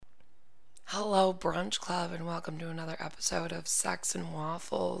Hello, Brunch Club, and welcome to another episode of Sex and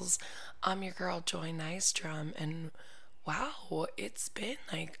Waffles. I'm your girl, Joy Nystrom, and wow, it's been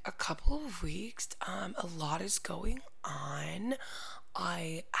like a couple of weeks. A lot is going on.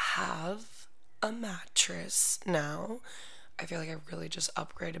 I have a mattress now. I feel like I really just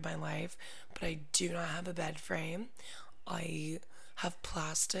upgraded my life, but I do not have a bed frame. I have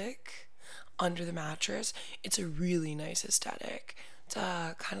plastic under the mattress. It's a really nice aesthetic. It's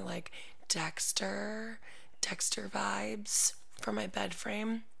kind of like Dexter, Dexter vibes for my bed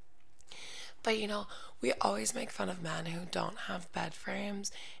frame. But we always make fun of men who don't have bed frames.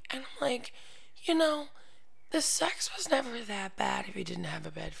 And I'm like, you know, the sex was never that bad if you didn't have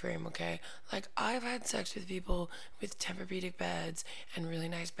a bed frame, okay? Like, I've had sex with people with Tempur-Pedic beds and really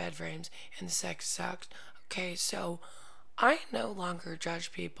nice bed frames, and the sex sucked. Okay, so I no longer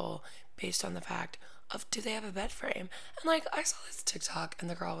judge people based on the fact of do they have a bed frame. And like I saw this TikTok and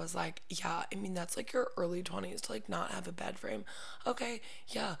the girl was like, yeah, I mean that's like your early 20s to like not have a bed frame. Okay,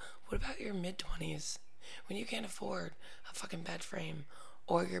 yeah. What about your mid 20s when you can't afford a fucking bed frame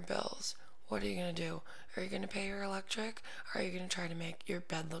or your bills? What are you gonna do? Are you gonna pay your electric? Or are you gonna try to make your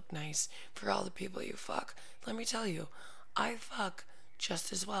bed look nice for all the people you fuck? Let me tell you, I fuck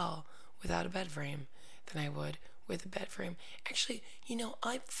just as well without a bed frame than I would with a bed frame. Actually,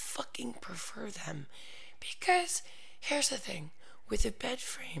 I fucking prefer them because here's the thing with a bed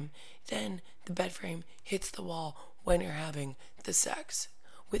frame, then the bed frame hits the wall when you're having the sex.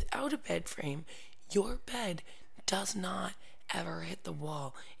 Without a bed frame, your bed does not ever hit the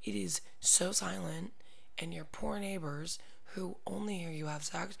wall. It is so silent, and your poor neighbors who only hear you have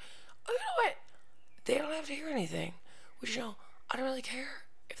sex, oh, you know what? They don't have to hear anything. Which, I don't really care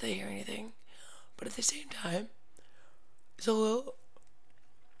if they hear anything. But at the same time, it's a little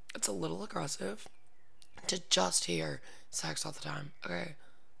it's a little aggressive to just hear sex all the time. Okay.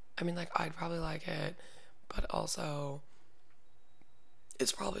 I mean, like, I'd probably like it, but also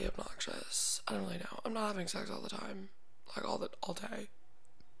it's probably obnoxious. I don't really know. I'm not having sex all the time. Like all day.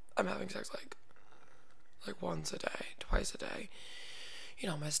 I'm having sex like once a day, twice a day.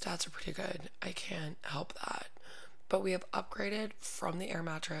 My stats are pretty good. I can't help that. But we have upgraded from the air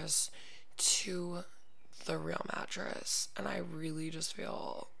mattress to the real mattress, and I really just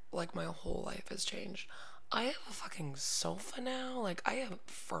feel like my whole life has changed. I have a fucking sofa now. Like, I have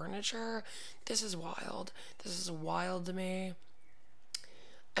furniture. This is wild. This is wild to me.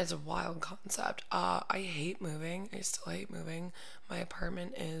 It's a wild concept. I hate moving. I still hate moving. My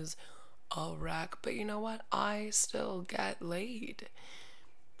apartment is a wreck, but you know what? I still get laid.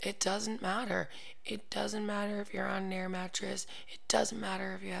 It doesn't matter. It doesn't matter if you're on an air mattress. It doesn't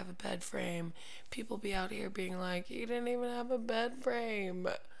matter if you have a bed frame. People be out here being like, you didn't even have a bed frame.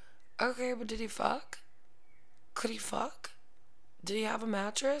 Okay, but did he fuck? Could he fuck? Did he have a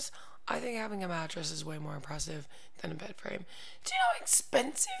mattress? I think having a mattress is way more impressive than a bed frame. Do you know how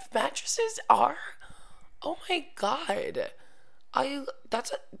expensive mattresses are? Oh my god.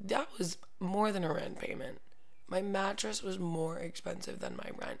 That was more than a rent payment. My mattress was more expensive than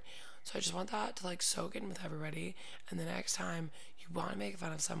my rent. So I just want that to like soak in with everybody. And the next time you want to make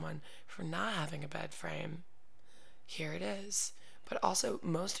fun of someone for not having a bed frame, here it is. But also,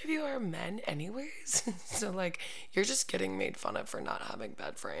 most of you are men anyways. So like you're just getting made fun of for not having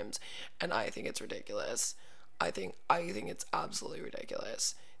bed frames. And I think it's ridiculous. I think it's absolutely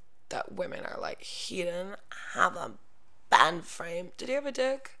ridiculous that women are like, he didn't have a bed frame. Did he have a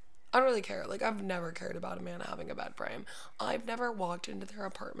dick? I don't really care. Like, I've never cared about a man having a bed frame. I've never walked into their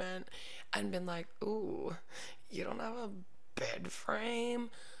apartment and been like, ooh, you don't have a bed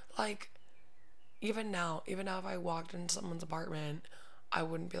frame? Like, even now, if I walked into someone's apartment, I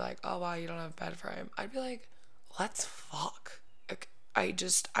wouldn't be like, oh, wow, you don't have a bed frame. I'd be like, let's fuck. Like, I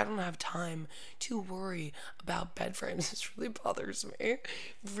don't have time to worry about bed frames. This really bothers me.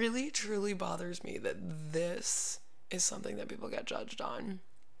 Really, truly bothers me that this is something that people get judged on.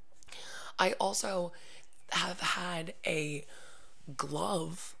 I also have had a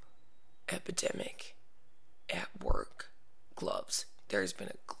glove epidemic at work. Gloves. There's been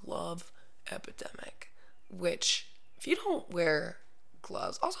a glove epidemic, which, if you don't wear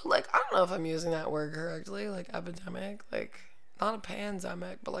gloves, also, like, I don't know if I'm using that word correctly, like, epidemic, like, not a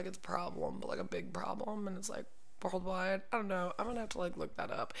pandemic, but, like, it's a problem, but, like, a big problem, and it's, like, worldwide. I don't know. I'm gonna have to, like, look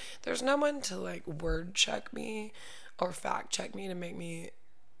that up. There's no one to, like, word check me or fact check me to make me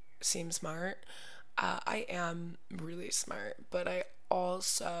seem smart. I am really smart, but I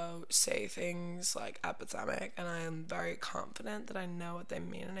also say things like epidemic, and I am very confident that I know what they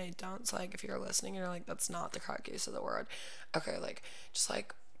mean, and I don't. So, like, if you're listening and you're like, that's not the correct use of the word, okay, like, just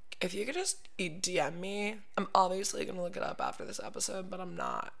like, if you could just DM me, I'm obviously gonna look it up after this episode, but I'm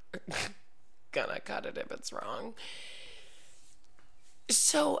not. gonna cut it if it's wrong.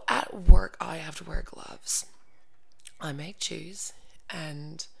 So at work, I have to wear gloves. I make cheese,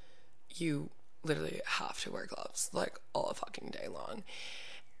 and you literally have to wear gloves like all fucking day long.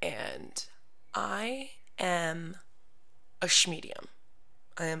 And I am a schmedium.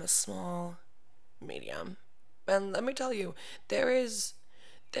 I am a small medium. And let me tell you, there is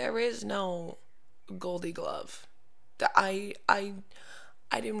no Goldie glove. I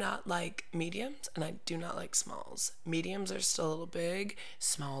do not like mediums, and I do not like smalls. Mediums are still a little big,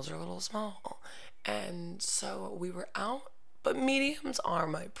 smalls are a little small. And so we were out, but mediums are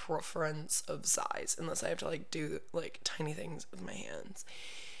my preference of size, unless I have to like do like tiny things with my hands.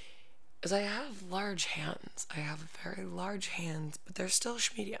 As I have large hands. I have very large hands, but they're still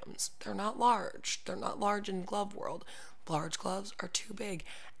mediums. They're not large. They're not large in glove world. Large gloves are too big.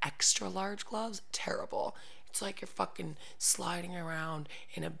 Extra large gloves, terrible. It's like you're fucking sliding around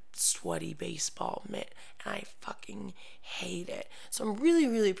in a sweaty baseball mitt, and I fucking hate it. So I'm really,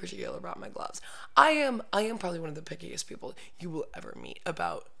 really particular about my gloves. I am probably one of the pickiest people you will ever meet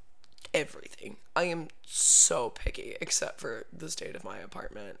about everything. I am so picky, except for the state of my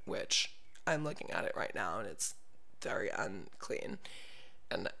apartment, which I'm looking at it right now, and it's very unclean.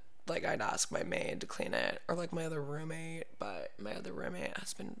 And like, I'd ask my maid to clean it, or like my other roommate, but my other roommate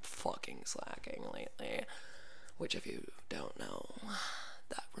has been fucking slacking lately. Which, if you don't know,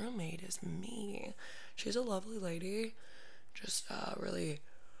 that roommate is me. She's a lovely lady, just really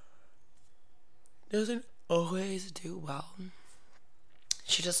doesn't always do well.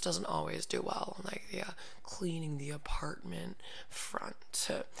 She just doesn't always do well, like cleaning the apartment front.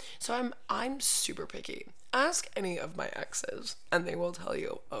 So I'm super picky. Ask any of my exes, and they will tell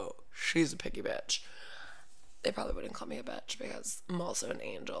you, oh, she's a picky bitch. They probably wouldn't call me a bitch because I'm also an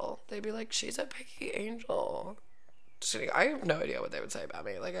angel. They'd be like, she's a picky angel. Just kidding. I have no idea what they would say about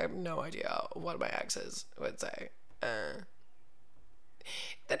me. Like, I have no idea what my exes would say.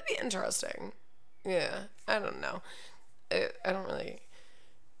 That'd be interesting. Yeah, I don't know. I don't really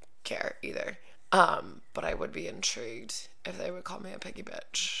care either. But I would be intrigued if they would call me a picky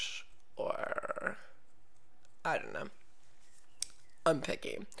bitch. Or, I don't know. I'm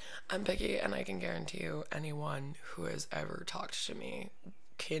picky. I'm picky, and I can guarantee you anyone who has ever talked to me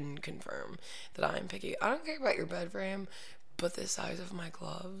can confirm that I'm picky. I don't care about your bed frame, but the size of my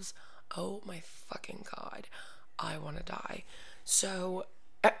gloves, oh my fucking god, I want to die. So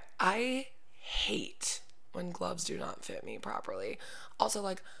I hate when gloves do not fit me properly. Also,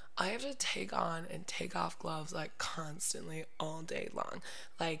 like, I have to take on and take off gloves like constantly all day long.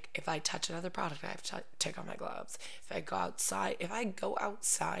 Like, if I touch another product, I have to take off my gloves. If I go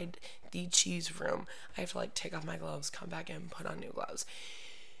outside the cheese room, I have to like take off my gloves, come back in, put on new gloves.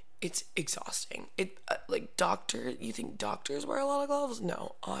 It's exhausting. You think doctors wear a lot of gloves?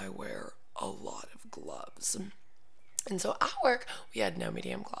 No, I wear a lot of gloves. And so at work, we had no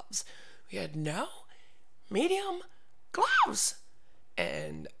medium gloves. We had no medium gloves.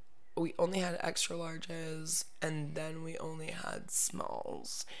 And we only had extra larges, and then we only had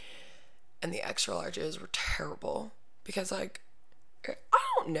smalls. And the extra larges were terrible because, like, I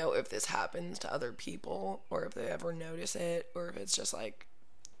don't know if this happens to other people or if they ever notice it or if it's just like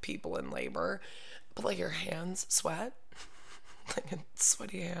people in labor, but like your hands sweat, like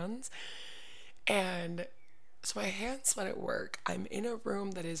sweaty hands. And so my hands sweat at work. I'm in a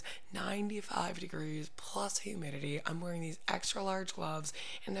room that is 95 degrees plus humidity. I'm wearing these extra large gloves,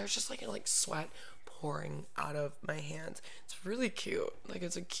 and there's just like sweat pouring out of my hands. It's really cute. Like,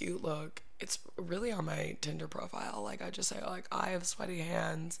 it's a cute look. It's really on my Tinder profile. Like, I just say like, I have sweaty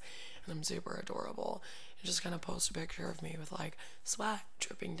hands and I'm super adorable, and just kind of post a picture of me with like sweat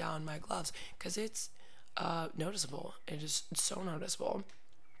dripping down my gloves because it's noticeable. It is so noticeable.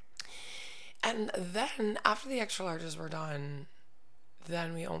 And then after the extra larges were done,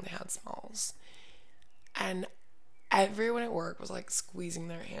 then we only had smalls. And everyone at work was like squeezing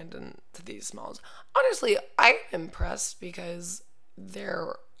their hand into these smalls. Honestly, I'm impressed because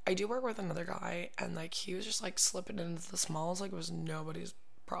I do work with another guy, and like he was just like slipping into the smalls like it was nobody's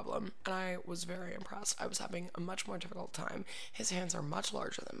problem. And I was very impressed. I was having a much more difficult time. His hands are much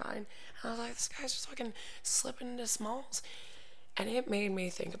larger than mine. And I was like, this guy's just fucking slipping into smalls. And it made me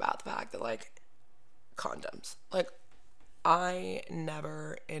think about the fact that, like, condoms. Like, I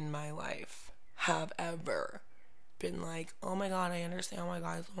never in my life have ever been like, oh my god, I understand why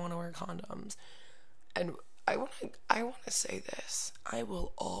guys want to wear condoms. And I want to say this. I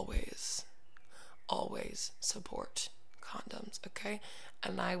will always support condoms, okay?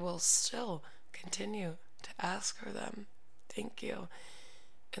 And I will still continue to ask for them. Thank you.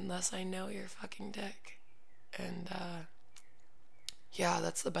 Unless I know your fucking dick. And, Yeah,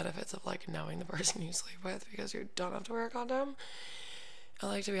 that's the benefits of like knowing the person you sleep with because you don't have to wear a condom. And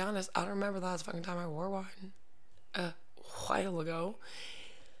like to be honest, I don't remember the last fucking time I wore one a while ago.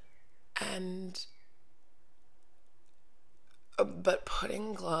 And but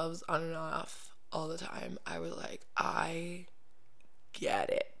putting gloves on and off all the time, I was like, I get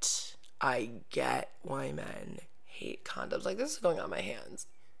it. I get why men hate condoms. Like, this is going on my hands.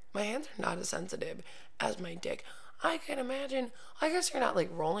 My hands are not as sensitive as my dick. I can imagine. I guess you're not like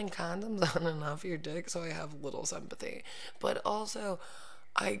rolling condoms on and off your dick, so I have little sympathy. But also,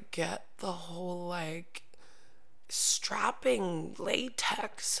 I get the whole like strapping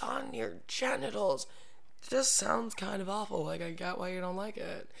latex on your genitals. It just sounds kind of awful. Like, I get why you don't like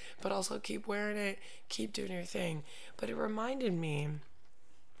it. But also, keep wearing it, keep doing your thing. But it reminded me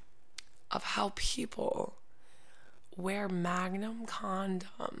of how people wear Magnum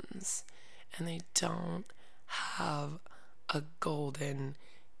condoms and they don't have a golden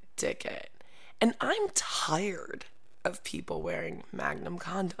ticket. And I'm tired of people wearing Magnum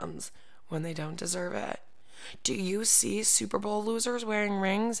condoms when they don't deserve it. Do you see Super Bowl losers wearing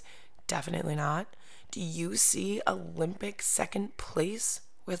rings? Definitely not. Do you see Olympic second place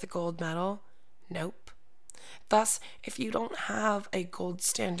with a gold medal? Nope. Thus, if you don't have a gold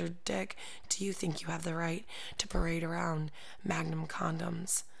standard dick, do you think you have the right to parade around Magnum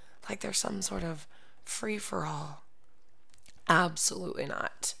condoms like there's some sort of free-for-all? Absolutely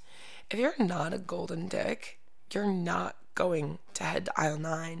not. If you're not a golden dick, you're not going to head to aisle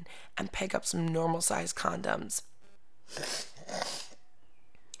 9 and pick up some normal size condoms.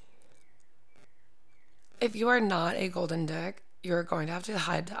 If you are not a golden dick, you're going to have to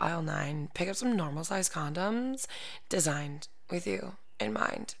head to aisle 9, pick up some normal size condoms designed with you in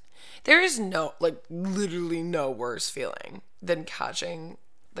mind. There is no, like, literally no worse feeling than catching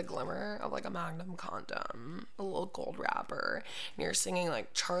the glimmer of like a Magnum condom, a little gold wrapper, and you're singing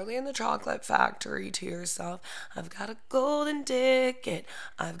like Charlie and the Chocolate Factory to yourself. I've got a golden ticket,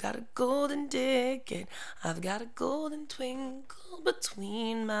 I've got a golden ticket, I've got a golden twinkle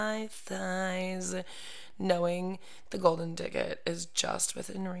between my thighs. Knowing the golden ticket is just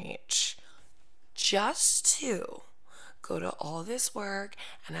within reach. Just to go to all this work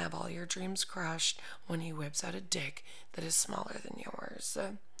and have all your dreams crushed when he whips out a dick that is smaller than yours.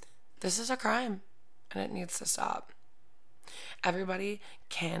 This is a crime, and it needs to stop. Everybody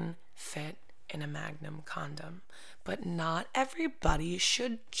can fit in a Magnum condom, but not everybody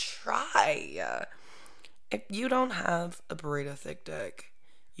should try. If you don't have a burrito thick dick,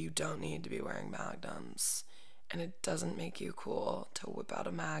 you don't need to be wearing Magnums. And it doesn't make you cool to whip out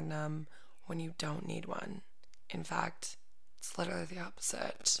a Magnum when you don't need one. In fact, it's literally the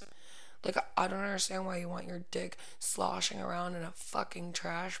opposite. Like, I don't understand why you want your dick sloshing around in a fucking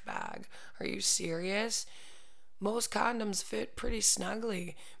trash bag. Are you serious? Most condoms fit pretty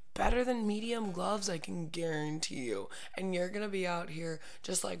snugly. Better than medium gloves, I can guarantee you. And you're gonna be out here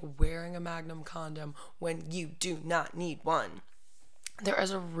just like wearing a Magnum condom when you do not need one. There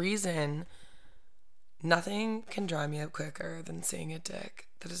is a reason nothing can dry me up quicker than seeing a dick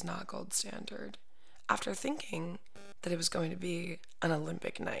that is not gold standard after thinking that it was going to be an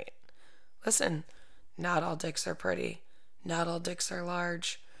Olympic night. Listen, not all dicks are pretty. Not all dicks are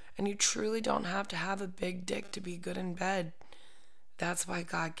large. And you truly don't have to have a big dick to be good in bed. That's why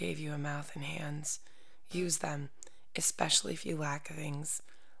God gave you a mouth and hands. Use them, especially if you lack things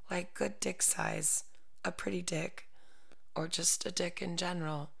like good dick size, a pretty dick, or just a dick in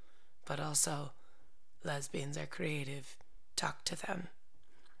general. But also, lesbians are creative. Talk to them.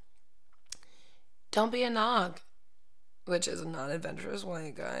 Don't be a nog, which is a non-adventurous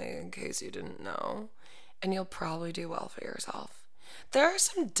white guy, in case you didn't know, and you'll probably do well for yourself. There are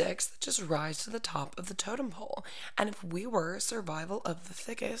some dicks that just rise to the top of the totem pole, and if we were survival of the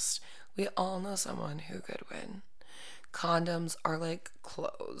thickest, we all know someone who could win. Condoms are like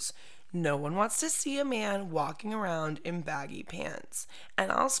clothes. No one wants to see a man walking around in baggy pants. And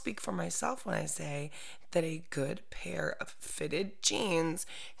I'll speak for myself when I say that a good pair of fitted jeans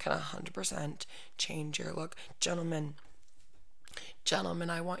can 100% change your look. Gentlemen,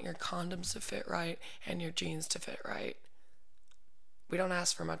 I want your condoms to fit right and your jeans to fit right. We don't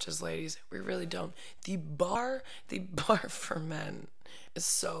ask for much as ladies. We really don't. The bar for men is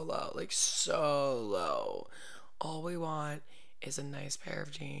so low, like so low. All we want is a nice pair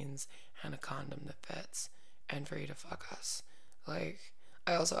of jeans and a condom that fits and for you to fuck us. Like,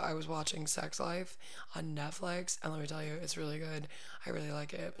 I was watching Sex Life on Netflix, and let me tell you, it's really good. I really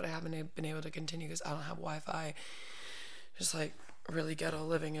like it, but I haven't been able to continue because I don't have Wi-Fi. Just like really ghetto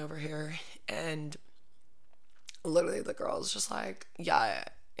living over here, and literally the girl's just like, yeah,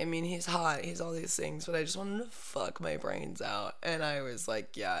 I mean, he's hot, he's all these things, but I just wanted to fuck my brains out. And I was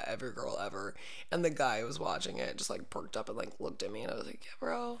like, yeah, every girl ever. And the guy who was watching it just like perked up and like looked at me, and I was like, yeah,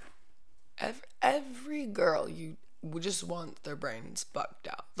 bro, every girl you would just want their brains fucked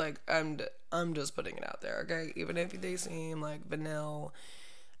out. Like, I'm just putting it out there, okay? Even if they seem like vanilla,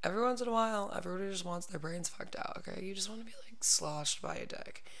 every once in a while, everybody just wants their brains fucked out, okay? You just want to be like sloshed by a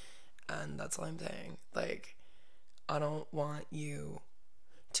dick. And that's all I'm saying. Like, I don't want you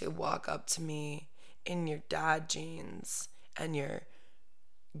to walk up to me in your dad jeans and your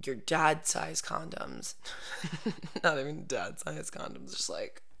dad size condoms. Not even dad size condoms, just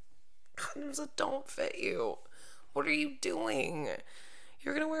like condoms that don't fit you. What are you doing?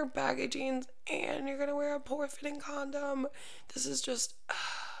 You're gonna wear baggy jeans and you're gonna wear a poor fitting condom. This is just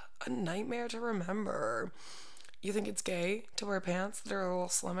a nightmare to remember. You think it's gay to wear pants that are a little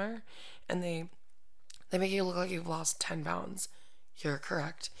slimmer and they make you look like you've lost 10 pounds. You're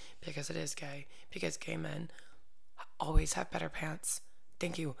correct, because it is gay. Because gay men always have better pants.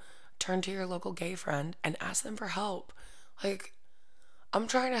 Thank you. Turn to your local gay friend and ask them for help. Like, I'm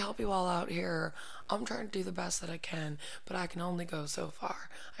trying to help you all out here. I'm trying to do the best that I can, but I can only go so far.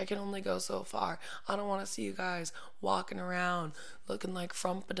 I can only go so far. I don't want to see you guys walking around looking like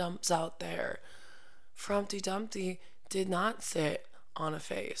frumpadumps out there. Frumpty Dumpty did not sit on a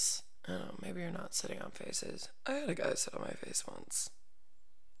face. I don't know, maybe you're not sitting on faces. I had a guy sit on my face once.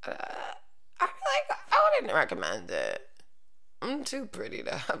 I wouldn't recommend it. I'm too pretty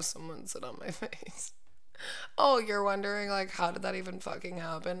to have someone sit on my face. Oh, you're wondering, like, how did that even fucking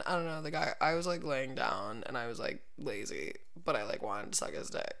happen? I don't know, the guy, I was, like, laying down, and I was, like, lazy, but I, like, wanted to suck his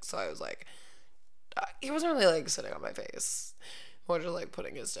dick, so I was, like, he wasn't really, like, sitting on my face, more just, like,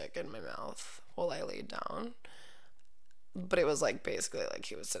 putting his dick in my mouth while I laid down, but it was, like, basically, like,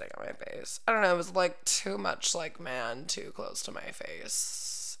 he was sitting on my face. I don't know, it was, like, too much, like, man, too close to my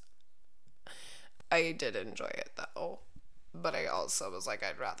face. I did enjoy it, though, but I also was, like,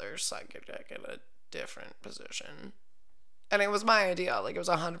 I'd rather suck your dick in a different position. And it was my idea. Like, it was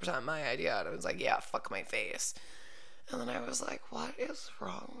 100% my idea. And it was like, yeah, fuck my face. And then I was like, what is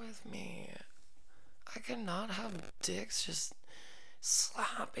wrong with me? I cannot have dicks just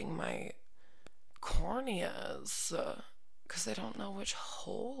slapping my corneas because I don't know which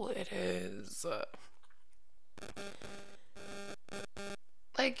hole it is.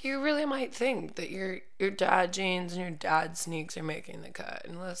 Like, you really might think that your dad jeans and your dad sneaks are making the cut.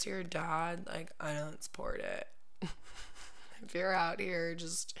 Unless you're a dad, like, I don't support it. If you're out here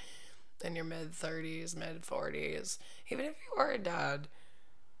just in your mid-30s, mid-40s, even if you are a dad,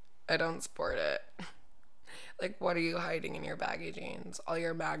 I don't support it. Like, what are you hiding in your baggy jeans? All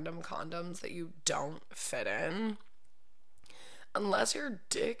your Magnum condoms that you don't fit in? Unless your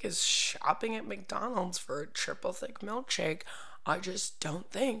dick is shopping at McDonald's for a triple thick milkshake, I just don't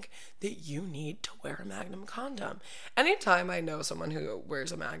think that you need to wear a Magnum condom. Anytime I know someone who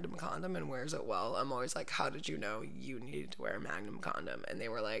wears a Magnum condom and wears it well, I'm always like, how did you know you needed to wear a Magnum condom? And they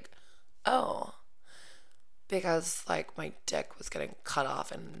were like, oh, because, like, my dick was getting cut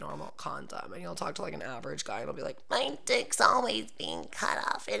off in a normal condom. And you'll talk to, like, an average guy and he'll be like, my dick's always being cut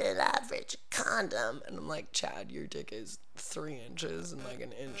off in an average condom. And I'm like, Chad, your dick is 3 inches and, like,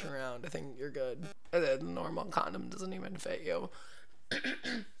 an inch around. I think you're good. The normal condom doesn't even fit you.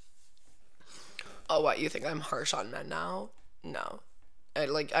 Oh, what, you think I'm harsh on men now? No. I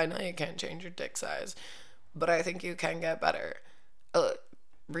know you can't change your dick size, but I think you can get better.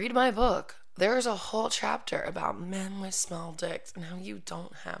 Read my book. There's a whole chapter about men with small dicks and how you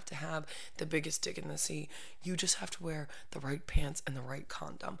don't have to have the biggest dick in the sea. You just have to wear the right pants and the right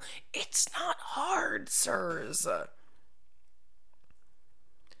condom. It's not hard, sirs.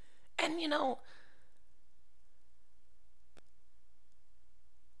 And, you know,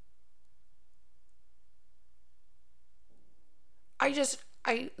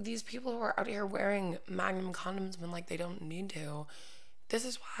 these people who are out here wearing Magnum condoms when, like, they don't need to. This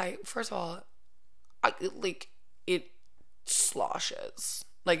is why, first of all, it sloshes.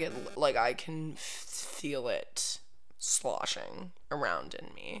 Like, I can feel it sloshing around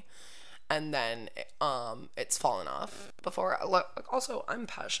in me. And then, it's fallen off before. Like, also, I'm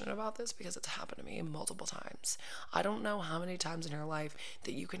passionate about this because it's happened to me multiple times. I don't know how many times in your life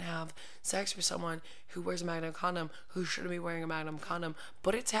that you can have sex with someone who wears a Magnum condom who shouldn't be wearing a Magnum condom,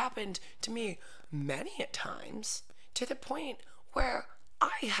 but it's happened to me many a times to the point where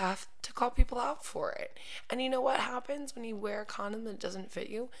I have to call people out for it. And you know what happens when you wear a condom that doesn't fit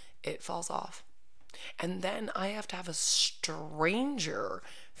you? It falls off. And then I have to have a stranger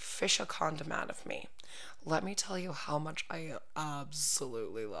fish a condom out of me. Let me tell you how much I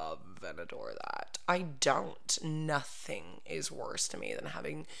absolutely love and adore that. I don't. Nothing is worse to me than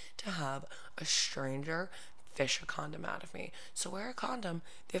having to have a stranger fish a condom out of me. So wear a condom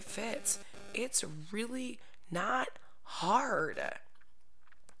that fits. It's really not hard.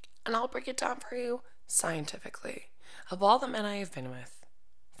 And I'll break it down for you scientifically. Of all the men I have been with,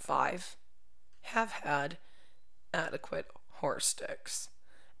 5 have had adequate horse sticks.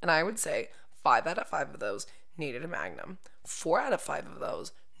 And I would say 5 out of 5 of those needed a magnum. 4 out of 5 of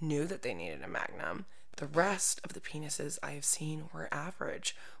those knew that they needed a magnum. The rest of the penises I have seen were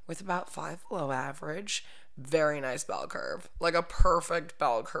average, with about 5 below average. Very nice bell curve. Like a perfect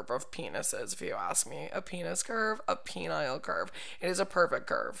bell curve of penises, if you ask me. A penis curve, a penile curve. It is a perfect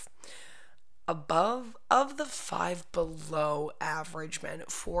curve. Above of the 5 below average men,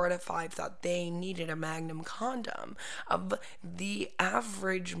 4 out of 5 thought they needed a magnum condom. Of the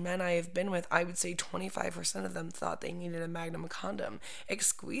average men I have been with, I would say 25% of them thought they needed a magnum condom.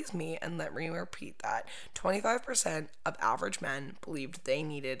 Excuse me, and let me repeat that. 25% of average men believed they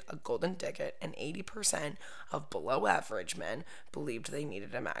needed a golden ticket, and 80% of below average men believed they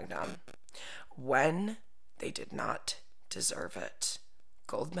needed a magnum when they did not deserve it.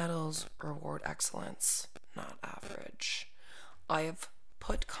 Gold medals reward excellence, not average. I have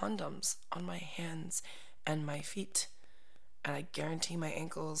put condoms on my hands and my feet, and I guarantee my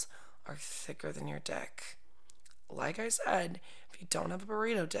ankles are thicker than your dick. Like I said, if you don't have a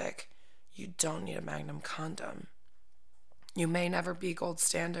burrito dick, you don't need a magnum condom. You may never be gold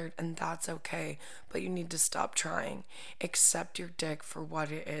standard, and that's okay, but you need to stop trying. Accept your dick for what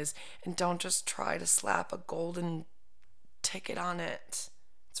it is, and don't just try to slap a golden ticket on it.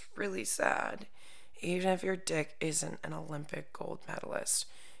 It's really sad. Even if your dick isn't an Olympic gold medalist,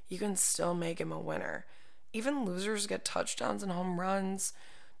 you can still make him a winner. Even losers get touchdowns and home runs.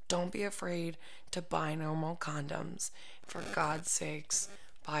 Don't be afraid to buy normal condoms. For God's sakes,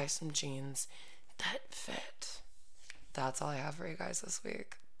 buy some jeans that fit. That's all I have for you guys this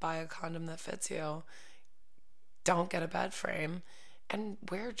week. Buy a condom that fits you. Don't get a bed frame. And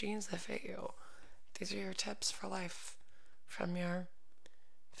wear jeans that fit you. These are your tips for life from your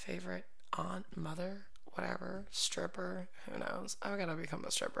favorite aunt, mother, whatever, stripper, who knows. I gotta become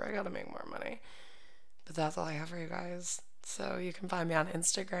a stripper. I gotta make more money. But that's all I have for you guys. So you can find me on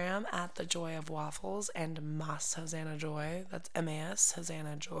Instagram at The Joy of Waffles and Mas Hosanna Joy. That's M-A-S,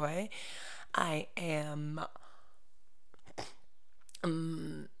 Hosanna Joy. I am...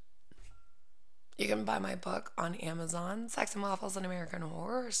 you can buy my book on Amazon, Sex and Waffles, An American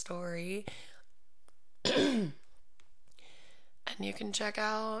Horror Story. And you can check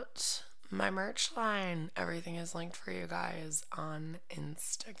out my merch line. Everything is linked for you guys on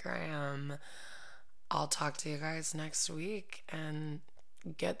Instagram. I'll talk to you guys next week, and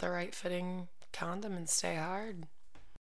get the right fitting condom and stay hard.